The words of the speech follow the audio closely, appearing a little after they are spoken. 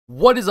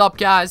What is up,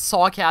 guys?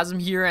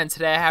 Sawcasm here, and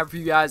today I have for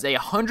you guys a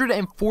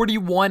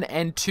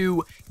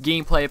 141-2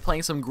 gameplay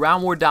playing some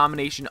ground war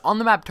domination on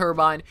the map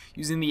Turbine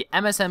using the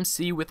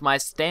MSMC with my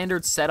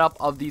standard setup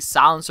of the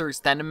silencer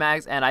extended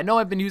mags. And I know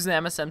I've been using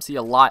the MSMC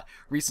a lot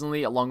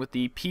recently along with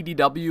the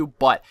PDW,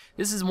 but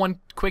this is one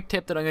quick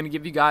tip that I'm going to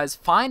give you guys.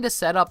 Find a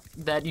setup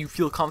that you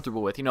feel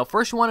comfortable with.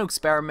 First you want to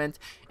experiment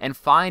and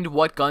find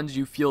what guns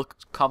you feel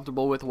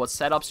comfortable with, what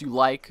setups you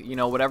like,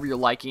 whatever you're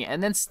liking,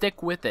 and then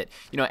stick with it.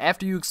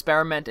 After you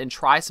experiment and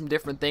try some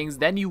different things,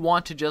 then you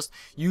want to just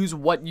use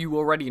what you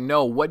already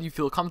know, what you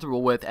feel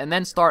comfortable with, and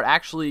then start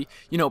actually,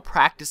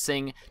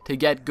 practicing to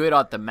get good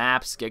at the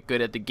maps, get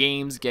good at the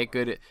games, get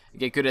good at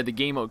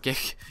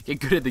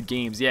the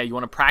games. Yeah, you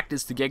want to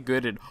practice to get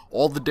good at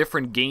all the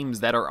different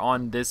games that are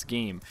on this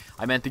game.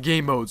 I meant the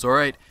game modes,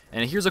 alright?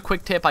 And here's a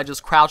quick tip. I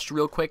just crouched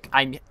real quick.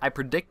 I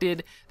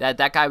predicted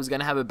that guy was going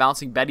to have a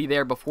bouncing Betty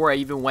there before I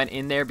even went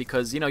in there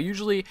because,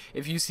 usually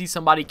if you see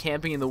somebody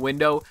camping in the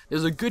window,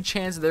 there's a good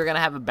chance that they're going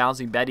to have a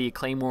bouncing Betty, a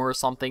claymore or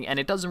something, and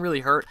it doesn't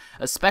really hurt,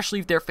 especially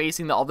if they're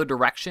facing the other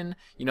direction.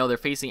 They're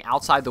facing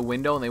outside the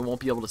window and they won't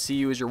be able to see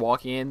you as you're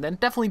walking in. Then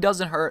it definitely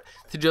doesn't hurt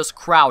to just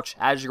crouch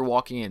as you're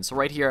walking in. So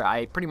right here,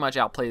 I pretty much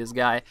outplay this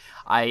guy.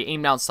 I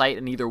aim down sight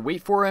and either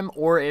wait for him,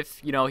 or if,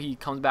 he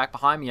comes back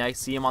behind me, I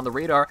see him on the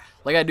radar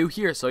like I do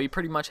here. So he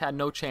pretty much had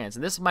no chance.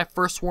 And this is my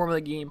first swarm of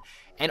the game,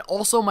 and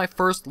also my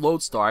first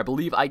lodestar. I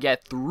believe I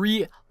get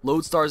 3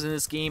 lodestars in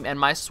this game, and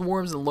my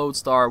swarms and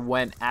lodestar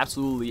went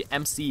absolutely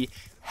MC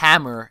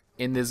Hammer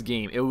in this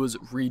game. It was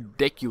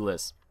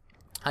ridiculous.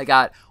 I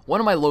got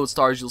one of my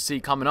lodestars you'll see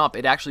coming up.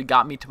 It actually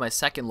got me to my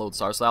second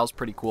lodestar, so that was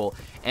pretty cool.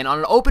 And on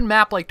an open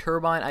map like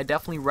Turbine, I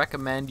definitely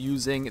recommend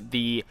using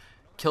the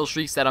kill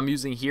streaks that I'm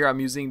using here. I'm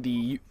using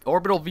the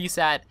orbital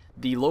VSAT,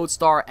 the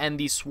lodestar, and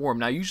the swarm.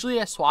 Now usually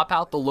I swap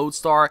out the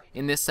lodestar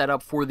in this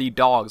setup for the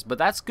dogs, but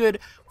that's good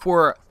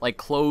for like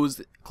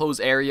closed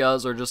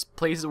areas or just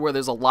places where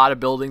there's a lot of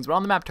buildings. But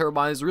on the map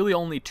Turbine, there's really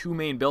only 2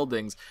 main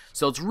buildings,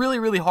 so it's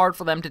really hard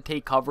for them to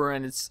take cover.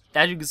 And it's,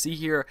 as you can see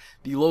here,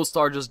 the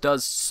lodestar just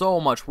does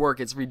so much work.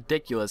 It's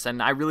ridiculous,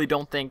 and I really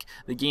don't think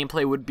the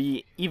gameplay would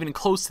be even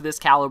close to this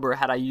caliber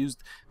had I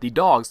used the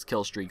dogs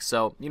kill streak.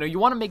 So you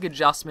want to make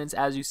adjustments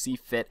as you see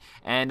fit.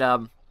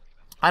 And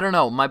I don't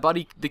know, my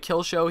buddy, the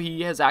Kill Show,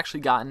 he has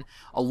actually gotten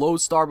a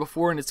lodestar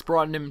before, and it's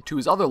brought him to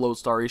his other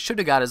lodestar. He should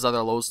have got his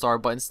other lodestar,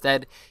 but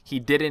instead he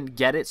didn't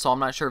get it, so I'm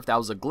not sure if that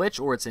was a glitch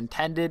or it's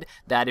intended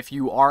that if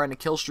you are in a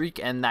kill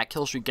streak and that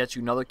kill streak gets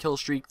you another kill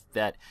streak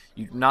that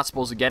you're not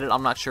supposed to get it.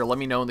 I'm not sure. Let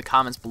me know in the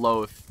comments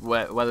below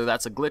whether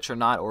that's a glitch or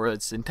not, or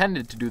it's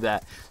intended to do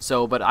that.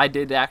 So, but I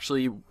did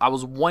actually, I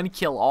was 1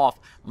 kill off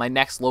my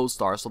next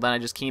lodestar, so then I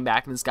just came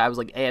back and this guy was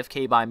like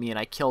AFK by me and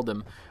I killed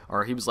him.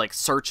 Or he was like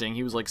searching,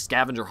 he was like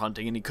scavenger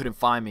hunting, and he couldn't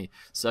find me.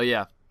 So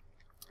yeah,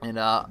 and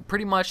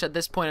pretty much at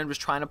this point I'm just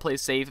trying to play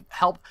safe,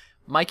 help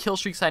my kill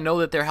streaks. I know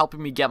that they're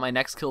helping me get my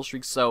next kill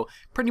streak, so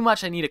pretty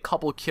much I need a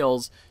couple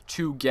kills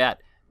to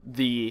get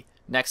the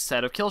next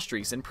set of kill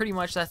streaks. And pretty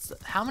much that's,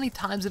 how many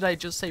times did I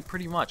just say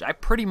pretty much? I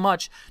pretty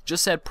much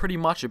just said pretty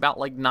much about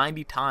like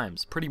 90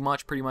 times. Pretty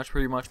much.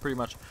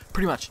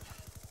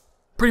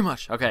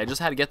 Okay, I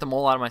just had to get them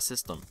all out of my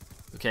system.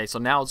 Okay, so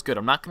now it's good.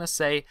 I'm not going to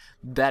say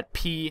that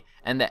P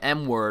and the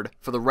M word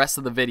for the rest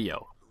of the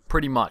video.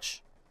 Pretty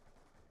much.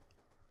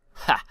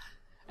 Ha!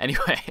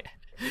 Anyway.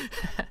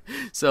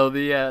 So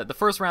the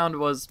first round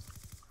was,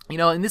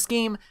 in this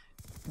game,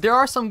 there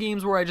are some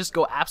games where I just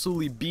go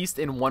absolutely beast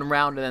in one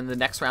round and then the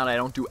next round I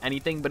don't do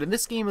anything. But in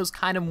this game, it was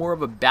kind of more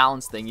of a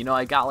balance thing.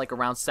 I got like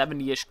around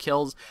 70-ish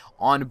kills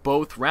on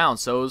both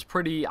rounds. So it was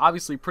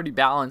obviously pretty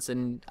balanced,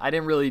 and I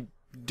didn't really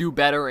do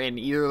better in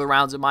either of the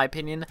rounds in my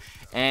opinion.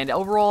 And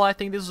overall, I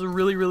think this is a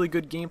really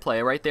good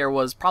gameplay. Right there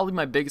was probably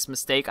my biggest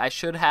mistake. I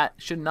should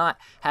not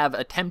have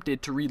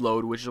attempted to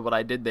reload, which is what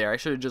I did there. I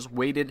should have just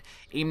waited,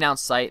 aimed down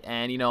sight,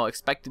 and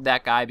expected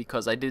that guy,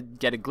 because I did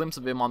get a glimpse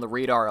of him on the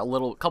radar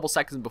a couple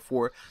seconds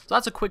before. So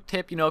that's a quick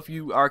tip. If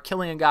you are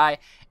killing a guy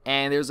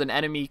and there's an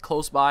enemy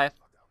close by,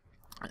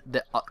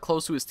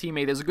 close to his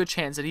teammate, there's a good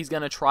chance that he's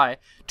going to try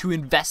to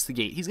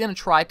investigate. He's going to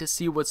try to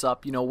see what's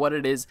up, what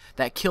it is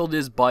that killed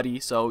his buddy,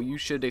 so you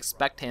should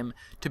expect him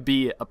to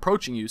be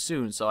approaching you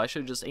soon. So I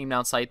should have just aimed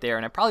down sight there,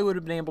 and I probably would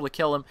have been able to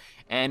kill him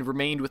and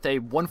remained with a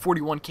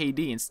 141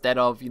 KD instead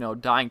of,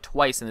 dying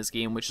twice in this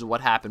game, which is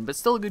what happened. But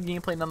still a good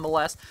gameplay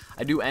nonetheless.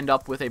 I do end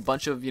up with a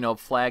bunch of,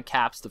 flag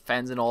caps,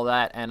 defends, and all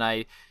that, and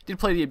I did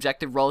play the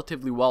objective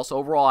relatively well. So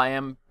overall, I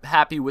am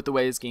happy with the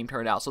way this game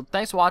turned out. So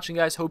thanks for watching,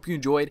 guys. Hope you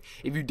enjoyed.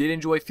 If you did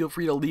enjoy, feel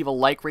free to leave a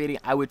like rating.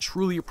 I would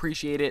truly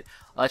appreciate it.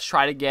 Let's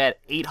try to get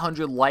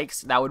 800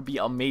 likes. That would be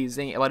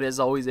amazing. But as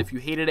always, if you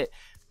hated it,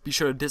 be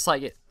sure to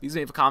dislike it, leave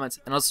me comments,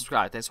 and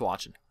subscribe. Thanks for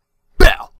watching.